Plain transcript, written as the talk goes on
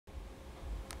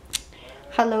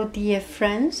Hello, dear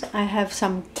friends. I have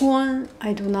some guan.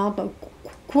 I do not know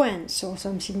quince or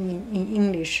something in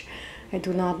English. I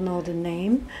do not know the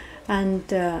name.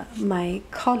 And my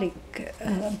colleague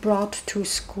brought to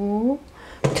school,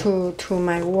 to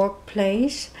my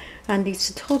workplace, and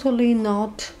it's totally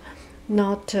not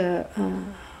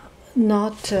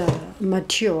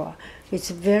mature.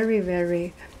 It's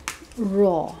very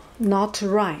raw, not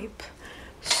ripe.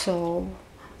 So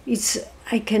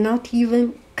I cannot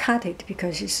even cut it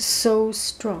because it's so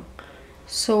strong,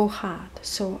 so hard.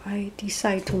 So I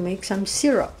decide to make some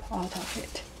syrup out of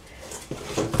it.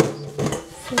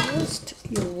 First,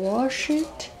 you wash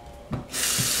it.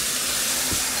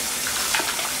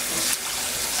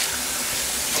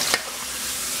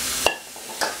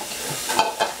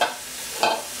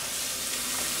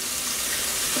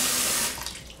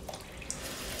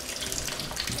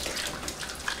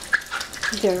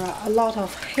 There are a lot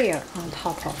of hair on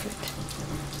top of it.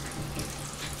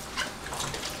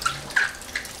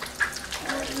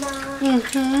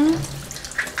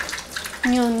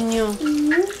妞妞，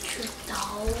知道。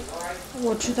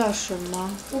我知道什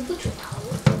么？我不知道。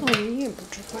哦，你也不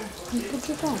知道，你不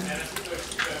知道吗？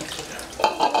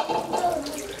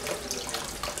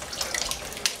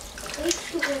没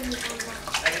吃过你妈妈。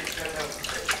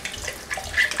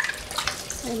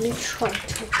Let me try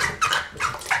to.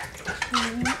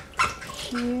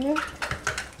 Here.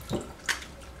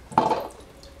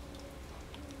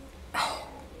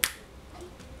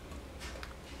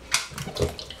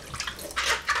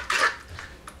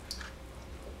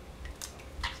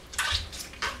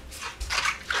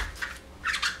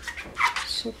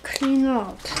 So clean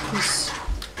out this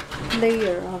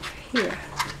layer of hair.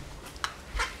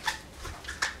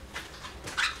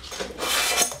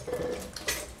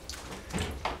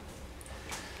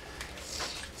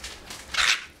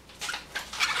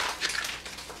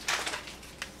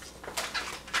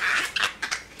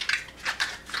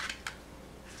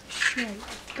 There you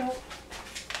go.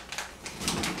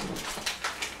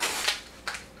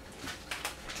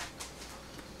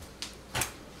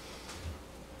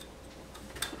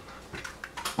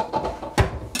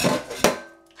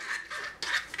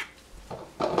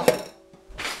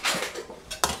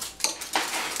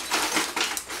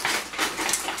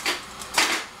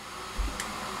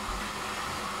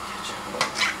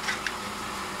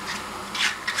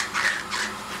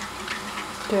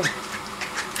 There.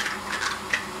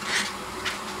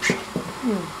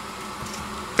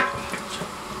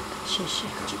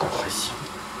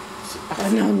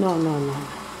 No.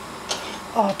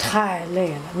 哦，太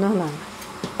累了 ，no。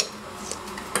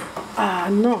啊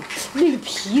no， 那个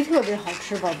皮特别好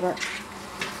吃，宝贝儿。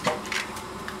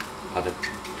好的。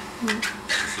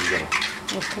吃一个吧。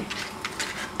OK。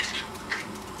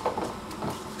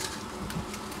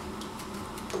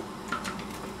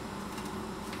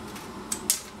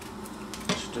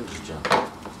是真的是这样。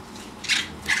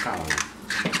我看了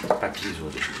掰皮的时候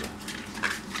就是这样。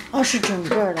哦，是整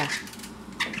个的。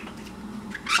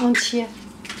切。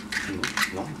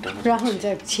然后你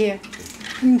再切，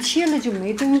你切了就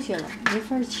没东西了，没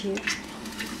法切。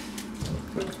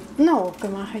那我干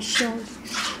嘛还削？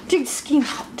这个 skin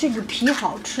好，这个皮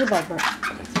好吃，宝贝儿。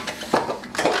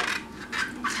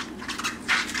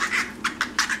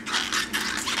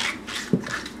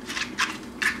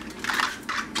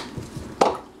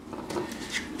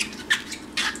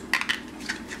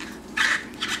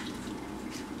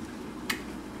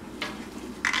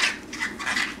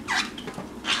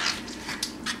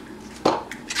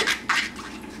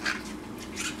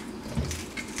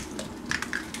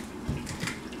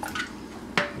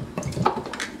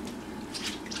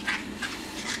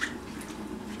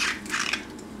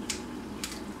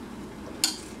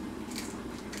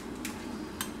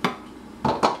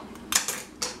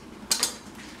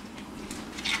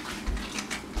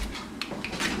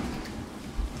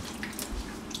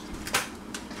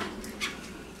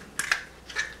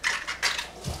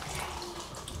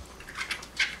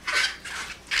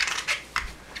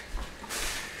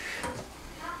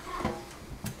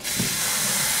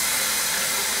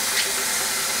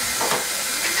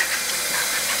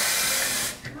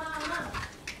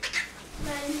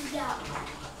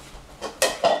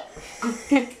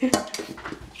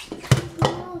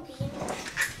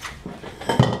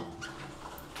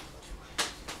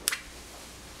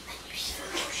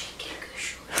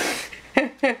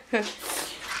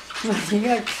我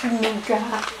要吃牛轧，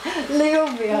六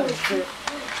不要吃。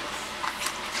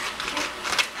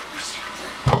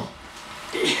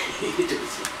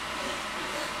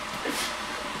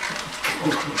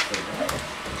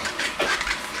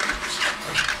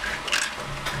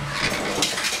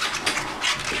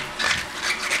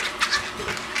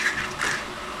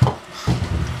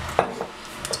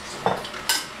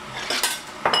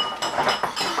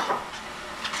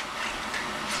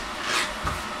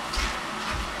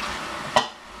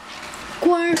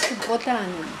不蛋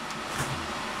呢？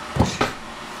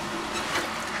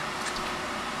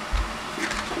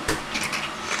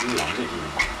属于狼的地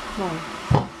方。哦。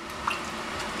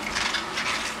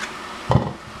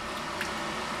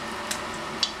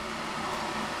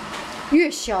越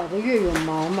小的越有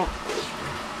毛毛。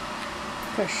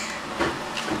这是。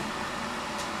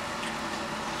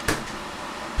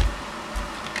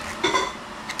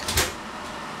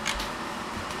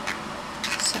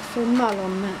Ça fait mal aux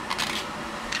mains。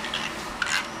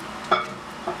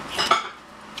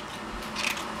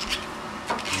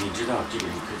你知道这个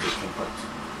你可以做compote。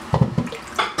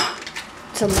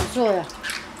怎么做呀？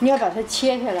你要把它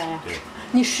切下来呀？对。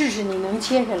你试试你能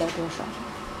切下来多少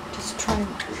 ？Just try。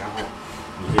然后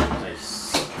你可以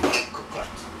再compote。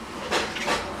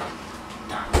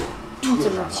你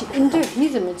怎么切？嗯，对，你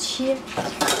怎么切？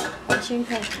先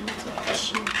看你怎么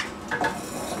切。好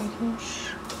像是。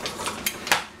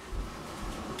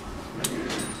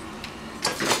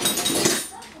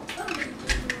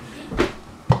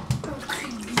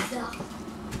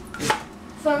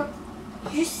Enfin,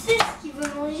 je sais ce qu'il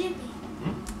veut manger,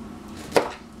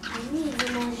 mais lui, il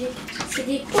veut manger. C'est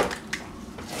des pommes.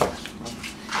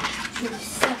 Je le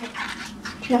savais.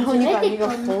 然后你把那个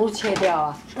核切掉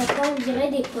啊。Papa, on dirait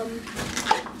des pommes.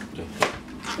 Oui.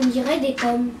 On dirait des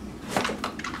pommes.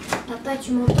 Papa,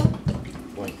 tu m'entends?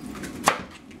 Oui.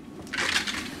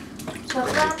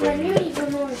 Papa, Manu, il veut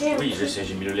manger un Oui, je truc. sais,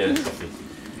 j'ai mis le lait à la café.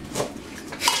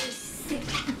 C'est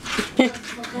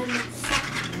vraiment ça.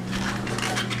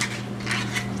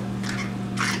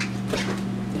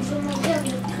 Il veut manger un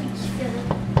truc différent.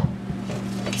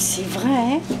 C'est vrai,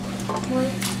 hein? Oui.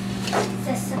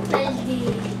 Ça s'appelle des...